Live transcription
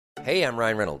Hey, I'm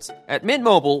Ryan Reynolds. At Mint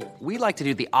Mobile, we like to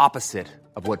do the opposite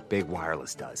of what Big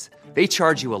Wireless does. They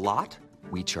charge you a lot,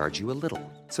 we charge you a little.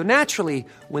 So naturally,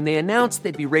 when they announced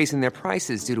they'd be raising their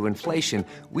prices due to inflation,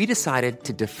 we decided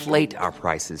to deflate our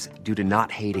prices due to not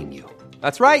hating you.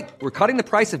 That's right. We're cutting the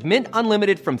price of Mint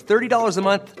Unlimited from $30 a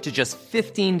month to just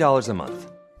 $15 a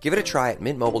month. Give it a try at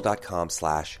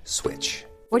mintmobile.com/switch.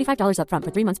 $45 up front for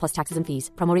 3 months plus taxes and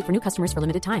fees. Promo rate for new customers for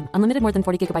limited time. Unlimited more than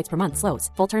 40 gigabytes per month. Slows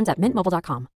full terms at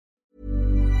mintmobile.com.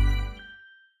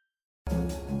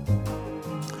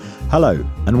 Hello,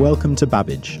 and welcome to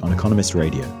Babbage on Economist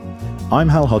Radio. I'm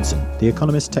Hal Hodson, the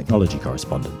Economist technology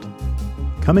correspondent.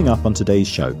 Coming up on today's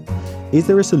show, is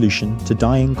there a solution to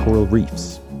dying coral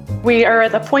reefs? We are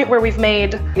at the point where we've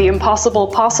made the impossible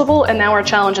possible, and now our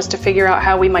challenge is to figure out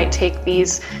how we might take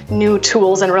these new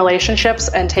tools and relationships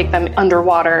and take them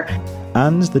underwater.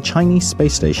 And the Chinese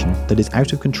space station that is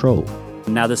out of control.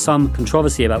 Now, there's some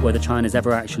controversy about whether China's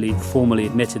ever actually formally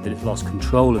admitted that it's lost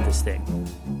control of this thing.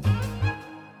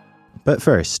 But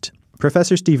first,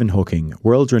 Professor Stephen Hawking,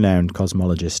 world-renowned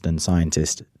cosmologist and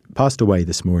scientist, passed away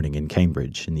this morning in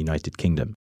Cambridge in the United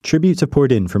Kingdom. Tributes have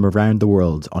poured in from around the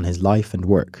world on his life and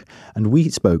work, and we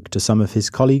spoke to some of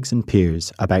his colleagues and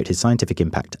peers about his scientific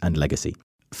impact and legacy.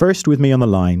 First with me on the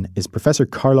line is Professor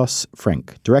Carlos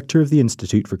Frenk, Director of the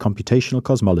Institute for Computational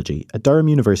Cosmology at Durham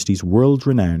University's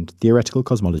world-renowned Theoretical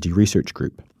Cosmology Research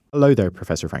Group. Hello there,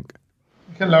 Professor Frenk.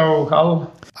 Hello, Hal.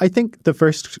 I think the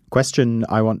first question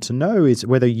I want to know is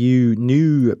whether you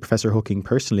knew Professor Hawking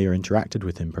personally or interacted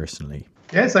with him personally.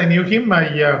 Yes, I knew him. I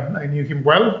knew him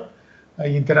well. I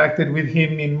interacted with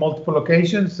him in multiple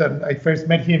occasions, and I first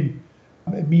met him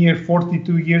a mere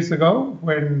 42 years ago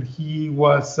when he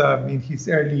was in his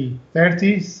early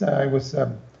 30s.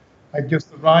 I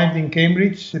just arrived in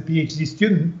Cambridge, a PhD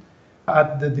student,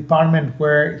 at the department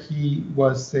where he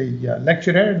was a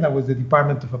lecturer. That was the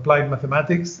Department of Applied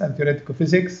Mathematics and Theoretical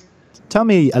Physics. Tell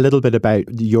me a little bit about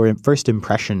your first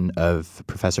impression of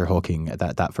Professor Hawking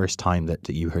that first time that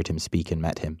you heard him speak and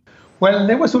met him. Well,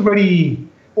 there was already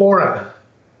aura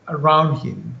around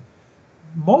him,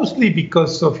 mostly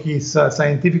because of his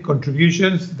scientific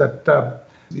contributions that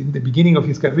in the beginning of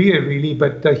his career, really,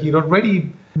 but he'd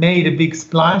already made a big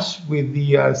splash with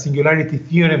the singularity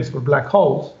theorems for black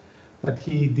holes that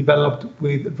he developed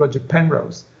with Roger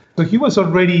Penrose. So he was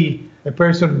already a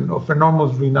person of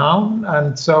enormous renown,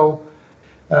 and so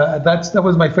that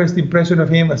was my first impression of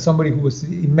him as somebody who was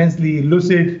immensely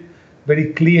lucid,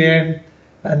 very clear,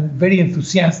 and very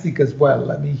enthusiastic as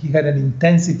well. I mean, he had an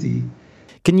intensity.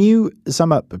 Can you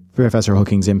sum up Professor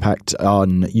Hawking's impact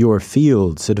on your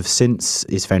field, sort of since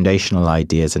his foundational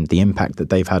ideas and the impact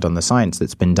that they've had on the science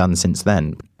that's been done since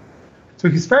then? So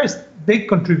his first big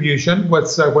contribution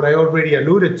was what I already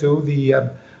alluded to, the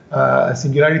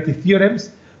singularity theorems,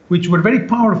 which were very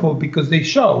powerful because they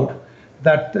showed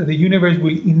that the universe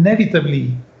will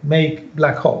inevitably make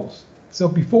black holes. So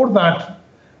before that,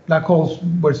 black holes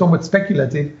were somewhat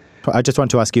speculative. I just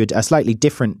want to ask you a slightly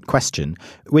different question,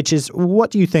 which is, what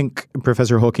do you think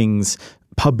Professor Hawking's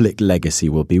public legacy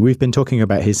will be? We've been talking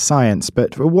about his science,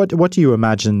 but what do you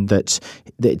imagine that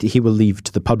he will leave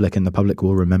to the public and the public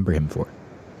will remember him for?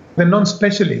 The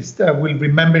non-specialist will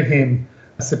remember him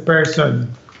as a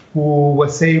person who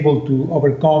was able to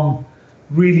overcome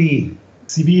really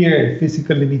severe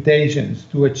physical limitations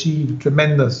to achieve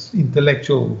tremendous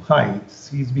intellectual heights.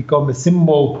 He's become a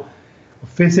symbol of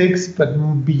physics, but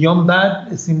beyond that,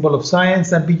 a symbol of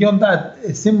science, and beyond that,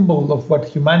 a symbol of what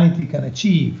humanity can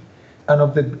achieve and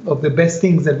of the best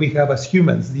things that we have as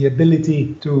humans, the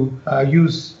ability to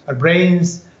use our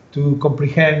brains to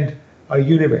comprehend our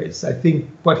universe. I think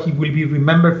what he will be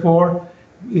remembered for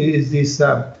is this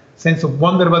sense of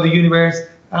wonder about the universe,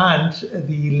 and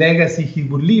the legacy he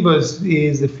would leave us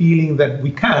is the feeling that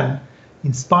we can,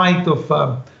 in spite of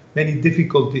many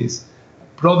difficulties,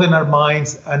 broaden our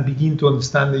minds and begin to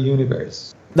understand the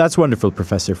universe. That's wonderful,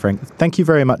 Professor Frenk. Thank you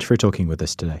very much for talking with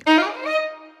us today.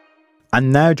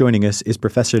 And now joining us is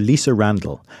Professor Lisa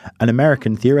Randall, an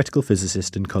American theoretical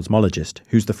physicist and cosmologist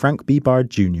who's the Frank B. Bard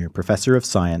Jr. Professor of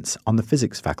Science on the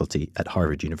Physics Faculty at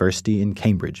Harvard University in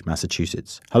Cambridge,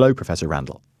 Massachusetts. Hello, Professor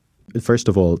Randall. First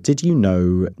of all, did you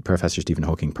know Professor Stephen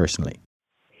Hawking personally?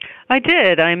 I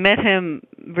did. I met him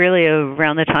really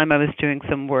around the time I was doing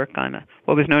some work on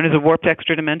what was known as a warped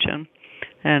extra dimension.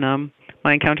 And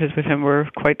my encounters with him were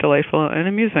quite delightful and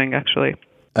amusing, actually.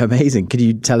 Amazing. Could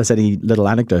you tell us any little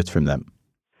anecdotes from them?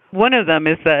 One of them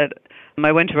is that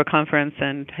I went to a conference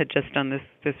and had just done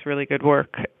this really good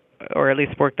work, or at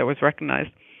least work that was recognized.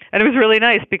 And it was really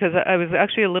nice because I was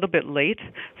actually a little bit late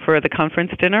for the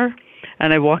conference dinner.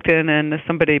 And I walked in and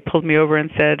somebody pulled me over and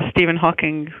said, Stephen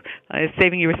Hawking is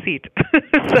saving you a seat.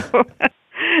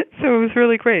 So it was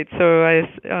really great. So I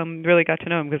really got to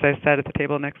know him because I sat at the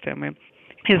table next to him.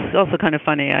 He's also kind of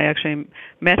funny. I actually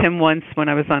met him once when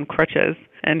I was on crutches.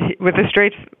 And with a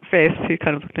straight face, he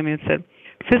kind of looked at me and said,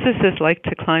 physicists like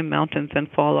to climb mountains and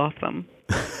fall off them.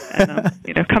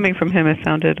 And, coming from him, it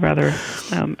sounded rather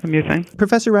amusing.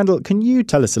 Professor Randall, can you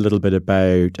tell us a little bit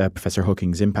about Professor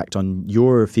Hawking's impact on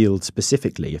your field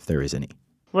specifically, if there is any?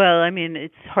 Well,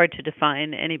 it's hard to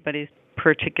define anybody's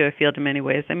particular field in many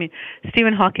ways.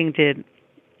 Stephen Hawking did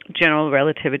general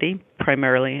relativity,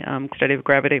 primarily, study of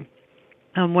gravity.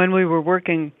 When we were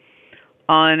working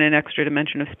on an extra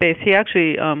dimension of space, he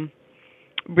actually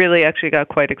really got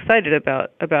quite excited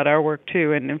about our work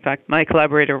too. And in fact, my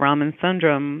collaborator Raman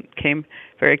Sundram came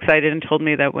very excited and told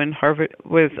me that when Harvard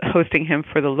was hosting him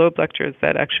for the Loeb lectures,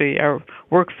 that actually our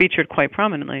work featured quite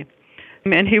prominently.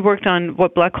 And he worked on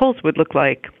what black holes would look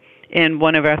like in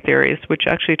one of our theories, which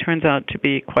actually turns out to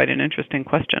be quite an interesting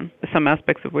question, some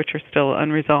aspects of which are still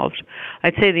unresolved.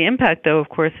 I'd say the impact, though, of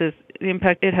course, is the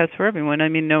impact it has for everyone.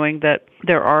 Knowing that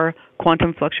there are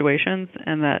quantum fluctuations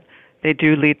and that they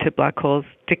do lead to black holes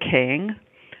decaying,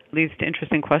 leads to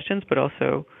interesting questions, but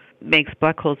also makes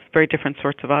black holes very different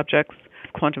sorts of objects.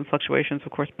 Quantum fluctuations,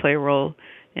 of course, play a role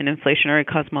in inflationary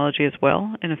cosmology as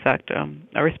well, and in fact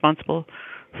are responsible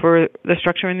for the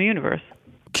structure in the universe.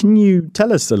 Can you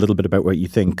tell us a little bit about what you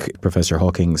think Professor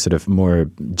Hawking's sort of more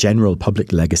general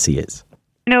public legacy is?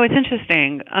 It's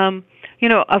interesting.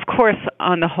 Of course,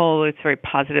 on the whole, it's very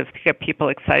positive to get people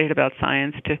excited about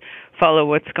science, to follow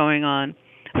what's going on.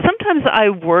 Sometimes I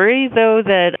worry, though,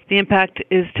 that the impact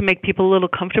is to make people a little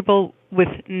comfortable with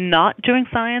not doing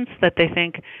science, that they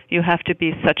think you have to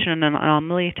be such an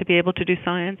anomaly to be able to do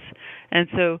science. And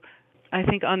so I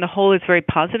think on the whole it's very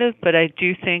positive, but I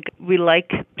do think we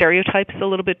like stereotypes a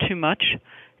little bit too much.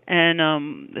 And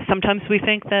sometimes we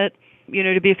think that,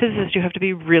 to be a physicist you have to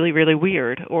be really, really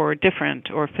weird or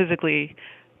different or physically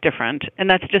different. And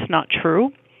that's just not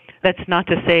true. That's not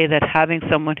to say that having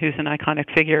someone who's an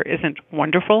iconic figure isn't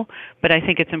wonderful, but I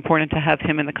think it's important to have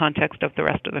him in the context of the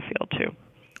rest of the field too.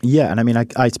 Yeah, and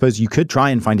I suppose you could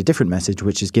try and find a different message,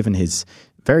 which is, given his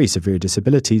very severe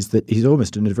disabilities, that he's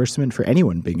almost an advertisement for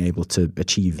anyone being able to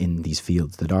achieve in these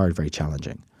fields that are very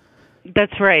challenging.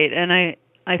 That's right, and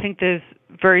I think there's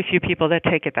very few people that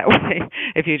take it that way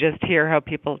if you just hear how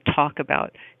people talk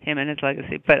about him and his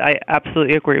legacy. But I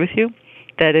absolutely agree with you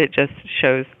that it just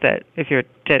shows that if you're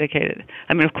dedicated,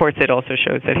 of course it also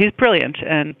shows that he's brilliant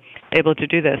and able to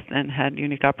do this and had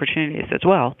unique opportunities as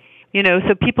well.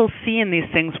 So people see in these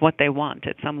things what they want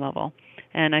at some level.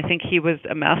 And I think he was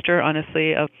a master,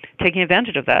 honestly, of taking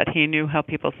advantage of that. He knew how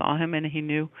people saw him, and he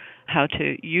knew how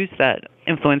to use that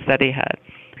influence that he had.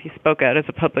 He spoke out as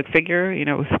a public figure,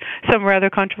 with some rather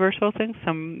controversial things,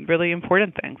 some really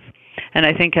important things. And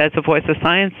I think as a voice of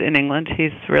science in England,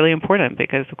 he's really important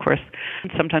because, of course,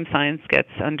 sometimes science gets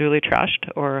unduly trashed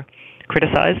or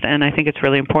criticized, and I think it's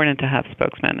really important to have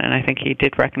spokesmen, and I think he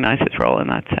did recognize his role in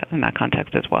that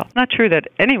context as well. Not true that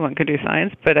anyone can do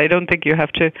science, but I don't think you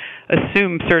have to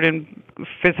assume certain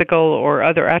physical or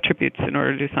other attributes in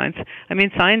order to do science.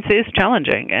 Science is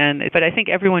challenging, but I think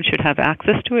everyone should have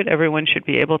access to it. Everyone should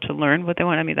be able to learn what they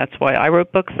want. That's why I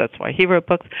wrote books. That's why he wrote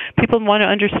books. People want to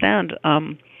understand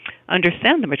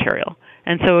the material.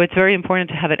 And so it's very important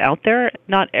to have it out there.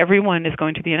 Not everyone is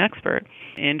going to be an expert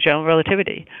in general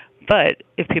relativity. But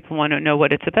if people want to know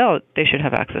what it's about, they should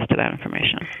have access to that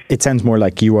information. It sounds more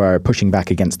like you are pushing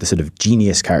back against the sort of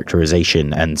genius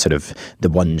characterization and sort of the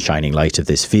one shining light of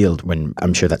this field, when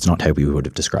I'm sure that's not how he would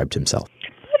have described himself.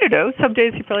 I don't know. Some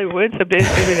days he probably would. Some days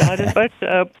maybe not as much.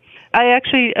 I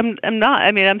actually am not.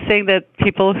 I'm saying that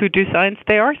people who do science,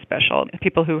 they are special.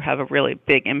 People who have a really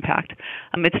big impact.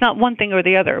 It's not one thing or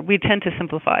the other. We tend to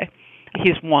simplify.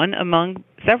 He's one among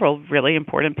several really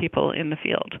important people in the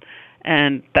field.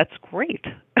 And that's great.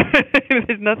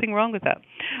 There's nothing wrong with that.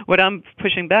 What I'm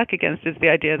pushing back against is the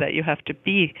idea that you have to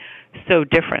be so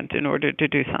different in order to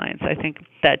do science. I think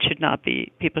that should not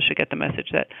be. People should get the message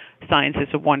that science is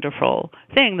a wonderful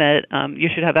thing that you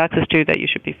should have access to, that you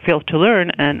should be filled to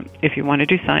learn, and if you want to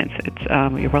do science,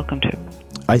 you're welcome to.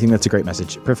 I think that's a great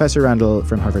message. Professor Randall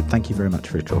from Harvard, thank you very much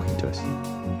for talking to us.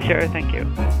 Sure, thank you.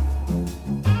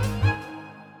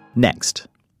 Next.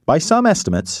 By some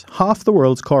estimates, half the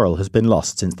world's coral has been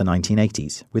lost since the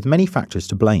 1980s, with many factors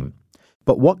to blame.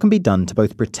 But what can be done to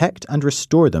both protect and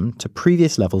restore them to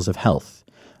previous levels of health?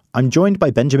 I'm joined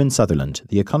by Benjamin Sutherland,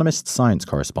 the Economist science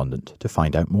correspondent, to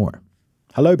find out more.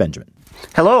 Hello, Benjamin.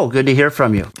 Hello, good to hear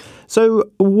from you. So,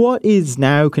 what is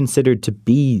now considered to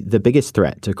be the biggest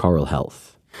threat to coral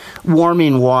health?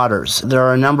 Warming waters. There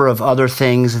are a number of other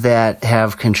things that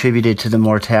have contributed to the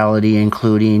mortality,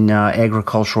 including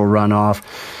agricultural runoff,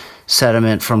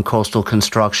 sediment from coastal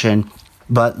construction.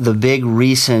 But the big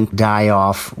recent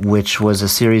die-off, which was a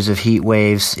series of heat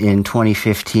waves in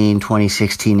 2015,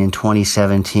 2016, and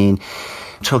 2017,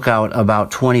 took out about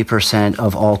 20%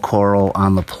 of all coral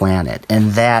on the planet.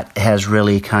 And that has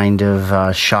really kind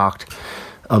of shocked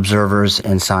observers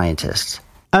and scientists.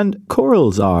 And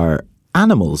corals are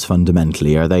animals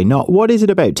fundamentally, are they not? What is it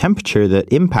about temperature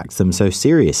that impacts them so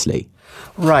seriously?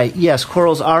 Right, yes,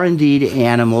 corals are indeed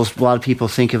animals. A lot of people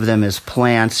think of them as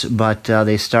plants, but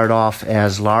they start off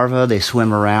as larvae. They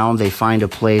swim around, they find a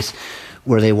place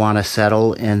where they want to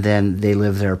settle, and then they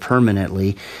live there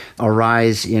permanently. A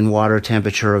rise in water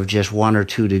temperature of just 1 or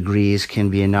 2 degrees can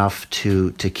be enough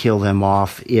to kill them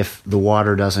off if the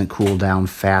water doesn't cool down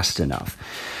fast enough.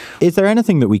 Is there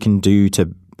anything that we can do to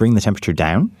bring the temperature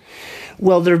down?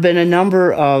 Well, there have been a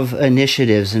number of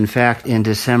initiatives. In fact, in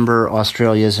December,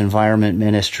 Australia's Environment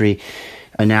Ministry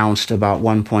announced about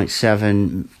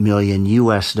 $1.7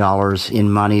 million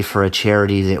in money for a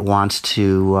charity that wants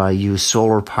to use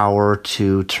solar power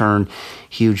to turn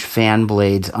huge fan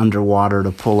blades underwater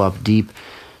to pull up deep,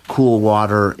 cool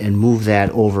water and move that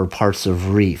over parts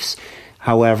of reefs.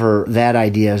 However, that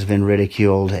idea has been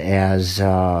ridiculed as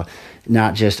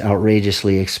not just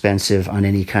outrageously expensive on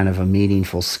any kind of a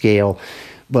meaningful scale,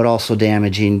 but also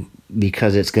damaging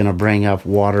because it's going to bring up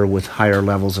water with higher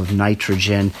levels of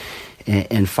nitrogen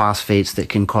and phosphates that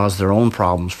can cause their own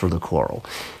problems for the coral.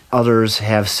 Others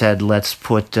have said, let's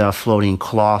put floating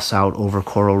cloths out over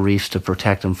coral reefs to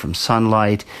protect them from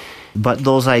sunlight. But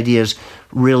those ideas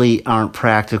really aren't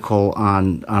practical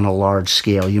on a large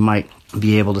scale. You might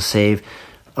be able to save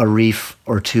a reef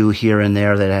or two here and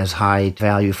there that has high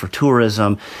value for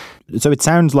tourism. So it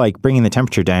sounds like bringing the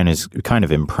temperature down is kind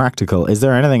of impractical. Is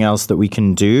there anything else that we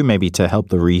can do maybe to help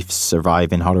the reefs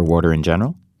survive in hotter water in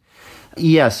general?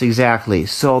 Yes, exactly.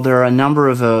 So there are a number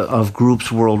of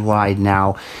groups worldwide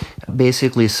now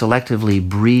basically selectively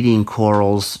breeding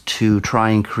corals to try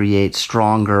and create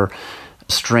stronger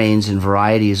strains and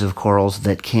varieties of corals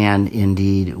that can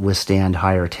indeed withstand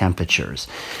higher temperatures.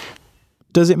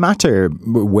 Does it matter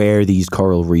where these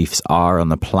coral reefs are on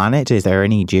the planet? Is there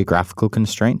any geographical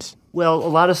constraints? Well, a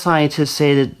lot of scientists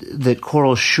say that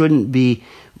corals shouldn't be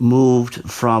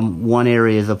moved from one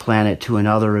area of the planet to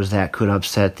another, as that could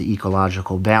upset the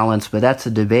ecological balance, but that's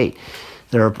a debate.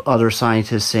 There are other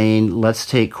scientists saying, let's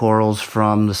take corals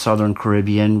from the southern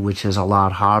Caribbean, which is a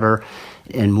lot hotter,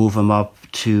 and move them up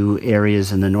to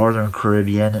areas in the northern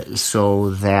Caribbean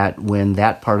so that when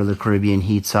that part of the Caribbean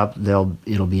heats up,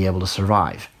 it'll be able to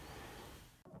survive.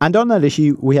 And on that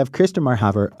issue, we have Kirsten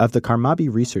Marhaver of the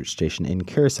Carmabi Research Station in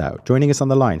Curacao joining us on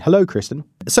the line. Hello, Kirsten.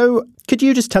 So could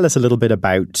you just tell us a little bit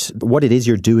about what it is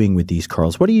you're doing with these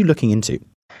corals? What are you looking into?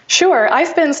 Sure.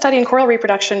 I've been studying coral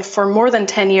reproduction for more than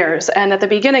 10 years. And at the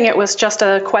beginning, it was just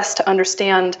a quest to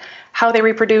understand how they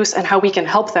reproduce and how we can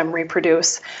help them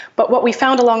reproduce. But what we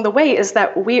found along the way is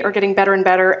that we are getting better and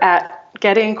better at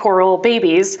getting coral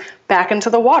babies back into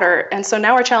the water. And so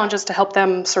now our challenge is to help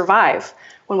them survive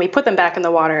when we put them back in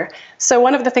the water. So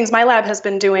one of the things my lab has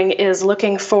been doing is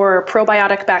looking for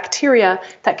probiotic bacteria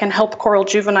that can help coral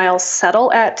juveniles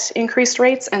settle at increased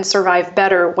rates and survive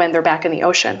better when they're back in the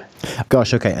ocean.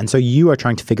 Gosh, okay. And so you are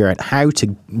trying to figure out how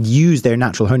to use their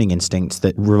natural honing instincts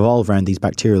that revolve around these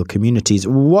bacterial communities.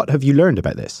 What have you learned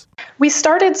about this? We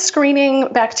started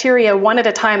screening bacteria one at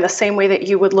a time, the same way that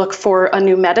you would look for a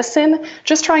new medicine,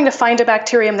 just trying to find a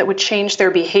bacterium that would change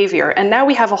their behavior. And now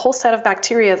we have a whole set of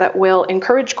bacteria that will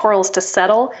encourage corals to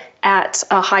settle at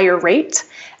a higher rate.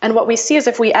 And what we see is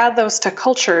if we add those to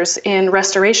cultures in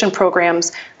restoration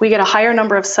programs, we get a higher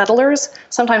number of settlers.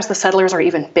 Sometimes the settlers are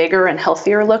even bigger and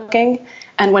healthier looking.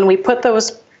 And when we put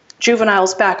those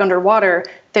juveniles back underwater,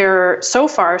 they're so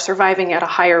far surviving at a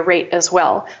higher rate as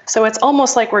well. So it's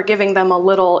almost like we're giving them a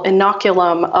little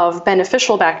inoculum of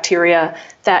beneficial bacteria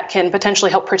that can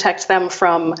potentially help protect them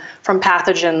from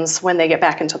pathogens when they get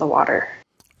back into the water.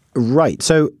 Right.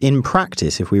 So in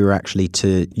practice, if we were actually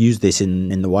to use this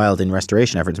in the wild in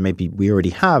restoration efforts, maybe we already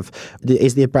have,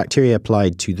 is the bacteria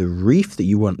applied to the reef that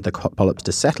you want the polyps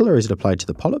to settle, or is it applied to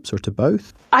the polyps or to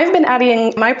both? I've been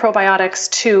adding my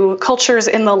probiotics to cultures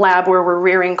in the lab where we're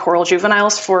rearing coral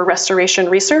juveniles for restoration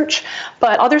research,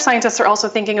 but other scientists are also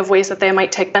thinking of ways that they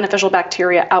might take beneficial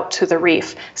bacteria out to the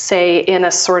reef, say in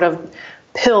a sort of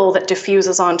pill that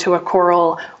diffuses onto a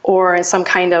coral, or in some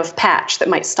kind of patch that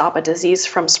might stop a disease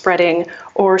from spreading,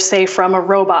 or say from a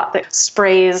robot that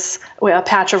sprays a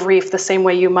patch of reef the same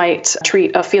way you might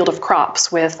treat a field of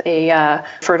crops with a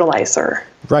fertilizer.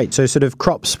 Right, so sort of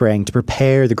crop spraying to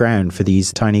prepare the ground for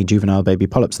these tiny juvenile baby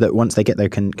polyps that once they get there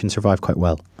can survive quite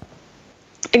well.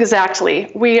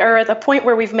 Exactly. We are at the point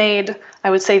where we've made, I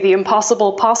would say, the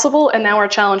impossible possible, and now our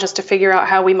challenge is to figure out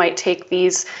how we might take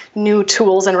these new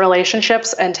tools and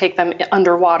relationships and take them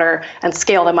underwater and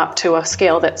scale them up to a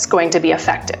scale that's going to be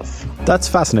effective. That's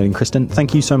fascinating, Kristen.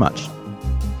 Thank you so much.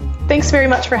 Thanks very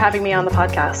much for having me on the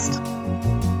podcast.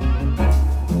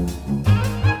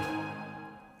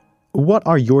 What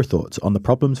are your thoughts on the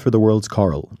problems for the world's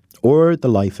coral, or the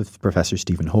life of Professor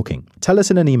Stephen Hawking? Tell us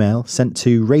in an email sent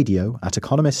to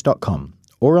radio@economist.com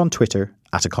or on Twitter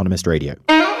 @economistradio.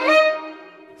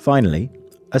 Finally,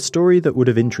 a story that would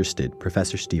have interested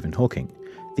Professor Stephen Hawking,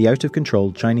 the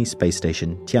out-of-control Chinese space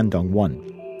station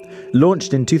Tiangong-1.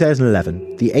 Launched in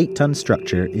 2011, the 8-ton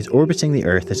structure is orbiting the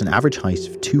Earth at an average height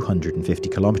of 250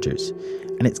 kilometres,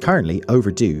 and it's currently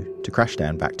overdue to crash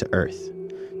down back to Earth.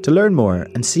 To learn more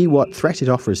and see what threat it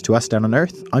offers to us down on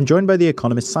Earth, I'm joined by The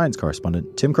Economist science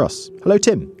correspondent, Tim Cross. Hello,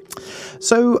 Tim.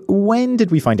 So, when did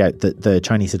we find out that the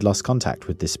Chinese had lost contact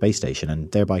with this space station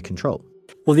and thereby control?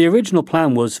 Well, the original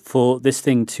plan was for this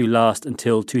thing to last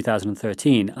until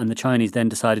 2013, and the Chinese then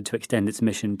decided to extend its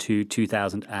mission to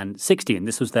 2016.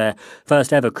 This was their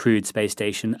first ever crewed space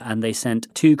station, and they sent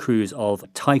 2 crews of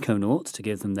taikonauts, to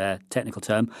give them their technical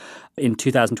term, in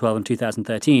 2012 and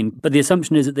 2013. But the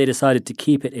assumption is that they decided to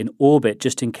keep it in orbit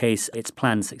just in case its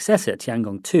planned successor,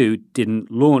 Tiangong-2,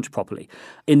 didn't launch properly.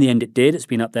 In the end, it did. It's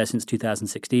been up there since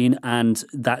 2016, and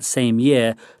that same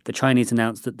year, the Chinese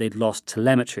announced that they'd lost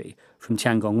telemetry from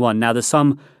Tiangong-1. Now, there's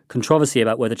some controversy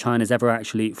about whether China's ever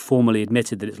actually formally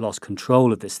admitted that it's lost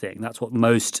control of this thing. That's what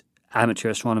most amateur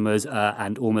astronomers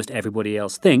and almost everybody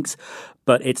else thinks,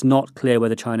 but it's not clear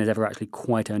whether China's ever actually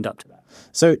quite owned up to that.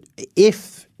 So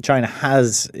if China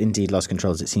has indeed lost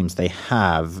control, as it seems they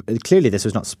have, clearly this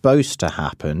was not supposed to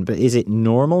happen, but is it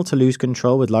normal to lose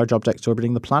control with large objects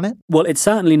orbiting the planet? Well, it's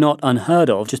certainly not unheard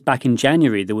of. Just back in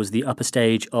January, there was the upper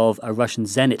stage of a Russian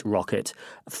Zenit rocket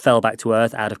fell back to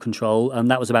Earth out of control, and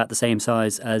that was about the same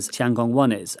size as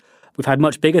Tiangong-1 is. We've had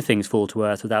much bigger things fall to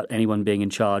Earth without anyone being in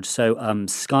charge. So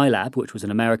Skylab, which was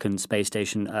an American space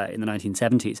station in the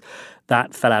 1970s,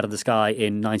 that fell out of the sky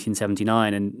in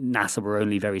 1979, and NASA were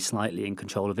only very slightly in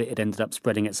control of it. It ended up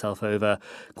spreading itself over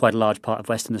quite a large part of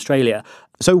Western Australia.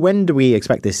 So when do we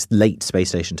expect this late space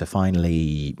station to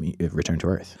finally return to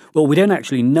Earth? Well, we don't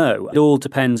actually know. It all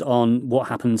depends on what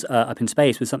happens up in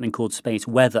space with something called space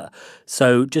weather.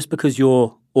 So just because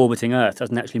you're orbiting Earth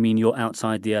doesn't actually mean you're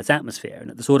outside the Earth's atmosphere.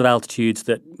 And at the sort of altitudes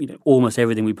that almost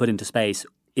everything we put into space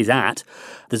is at,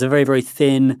 there's a very, very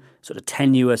thin, sort of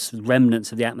tenuous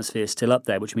remnants of the atmosphere still up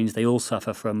there, which means they all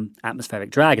suffer from atmospheric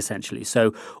drag, essentially.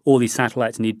 So all these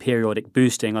satellites need periodic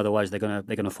boosting, otherwise they're going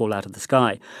to fall out of the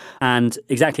sky. And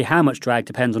exactly how much drag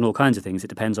depends on all kinds of things. It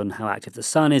depends on how active the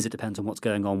sun is, it depends on what's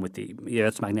going on with the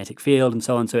Earth's magnetic field and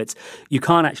so on. So you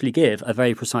can't actually give a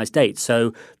very precise date.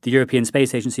 So the European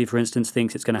Space Agency, for instance,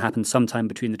 thinks it's going to happen sometime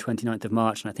between the 29th of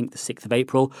March and I think the 6th of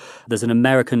April. There's an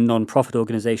American non-profit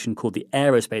organization called the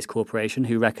Aerospace Corporation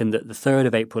who reckon that the 3rd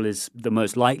of April is the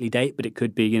most likely date, but it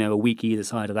could be, a week either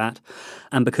side of that.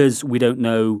 And because we don't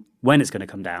know when it's going to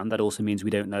come down, that also means we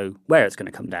don't know where it's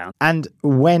going to come down. And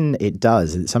when it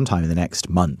does, sometime in the next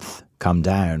month, come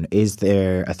down, is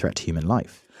there a threat to human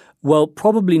life? Well,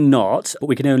 probably not, but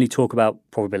we can only talk about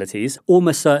probabilities.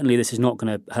 Almost certainly this is not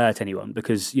going to hurt anyone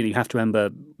because, you have to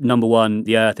remember, number one,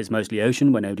 the Earth is mostly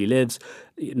ocean where nobody lives.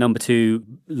 Number two,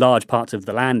 large parts of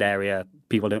the land area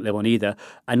people don't live on either.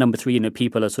 And number three,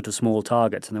 people are sort of small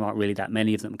targets and there aren't really that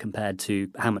many of them compared to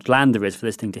how much land there is for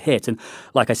this thing to hit. And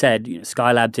like I said,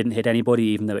 Skylab didn't hit anybody,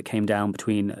 even though it came down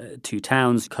between 2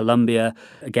 towns. Columbia,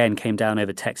 again, came down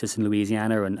over Texas and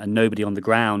Louisiana and nobody on the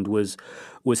ground was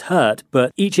hurt.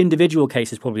 But each individual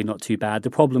case is probably not too bad. The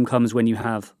problem comes when you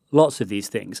have lots of these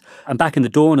things. And back in the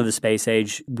dawn of the space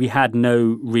age, we had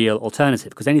no real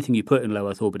alternative because anything you put in low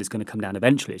Earth orbit is going to come down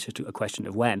eventually. It's just a question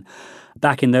of when.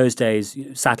 Back in those days,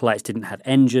 satellites didn't have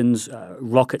engines.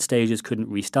 Rocket stages couldn't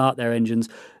restart their engines.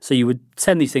 So you would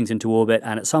send these things into orbit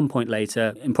and at some point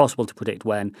later, impossible to predict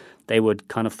when, they would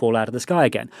kind of fall out of the sky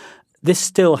again. This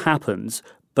still happens,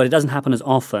 but it doesn't happen as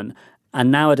often. And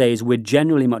nowadays, we're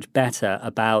generally much better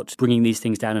about bringing these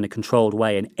things down in a controlled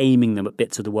way and aiming them at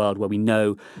bits of the world where we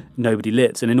know nobody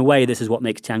lives. And in a way, this is what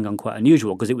makes Tiangong quite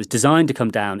unusual, because it was designed to come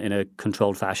down in a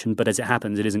controlled fashion, but as it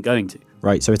happens, it isn't going to.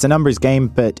 Right, so it's a numbers game,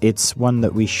 but it's one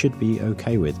that we should be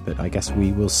okay with, but I guess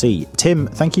we will see. Tim,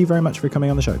 thank you very much for coming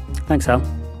on the show. Thanks, Hal.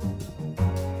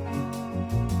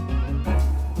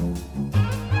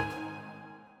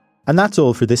 And that's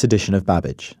all for this edition of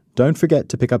Babbage. Don't forget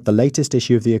to pick up the latest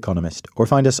issue of The Economist or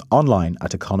find us online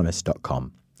at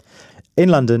economist.com. In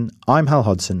London, I'm Hal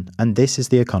Hodson, and this is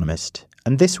The Economist.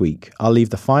 And this week, I'll leave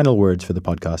the final words for the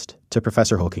podcast to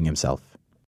Professor Hawking himself.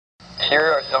 Here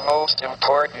are the most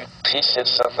important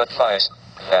pieces of advice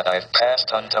that I've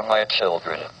passed on to my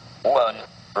children. 1.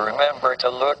 Remember to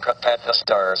look up at the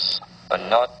stars and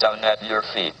not down at your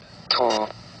feet. 2.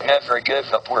 Never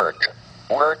give up work.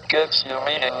 Work gives you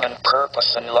meaning and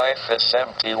purpose, and life is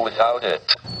empty without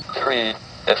it. 3.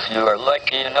 If you are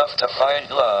lucky enough to find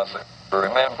love,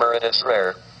 remember it is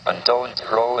rare, and don't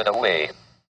throw it away.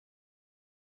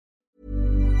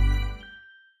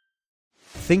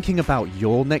 Thinking about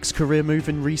your next career move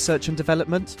in research and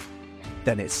development?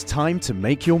 Then it's time to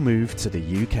make your move to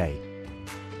the UK.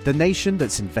 The nation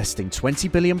that's investing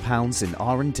 £20 billion in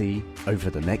R&D over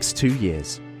the next 2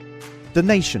 years. The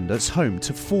nation that's home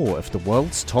to 4 of the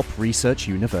world's top research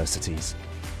universities.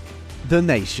 The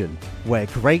nation where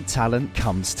great talent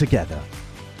comes together.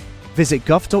 Visit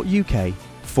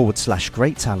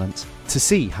gov.uk/great talent to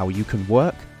see how you can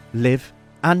work, live,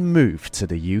 and move to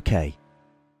the UK.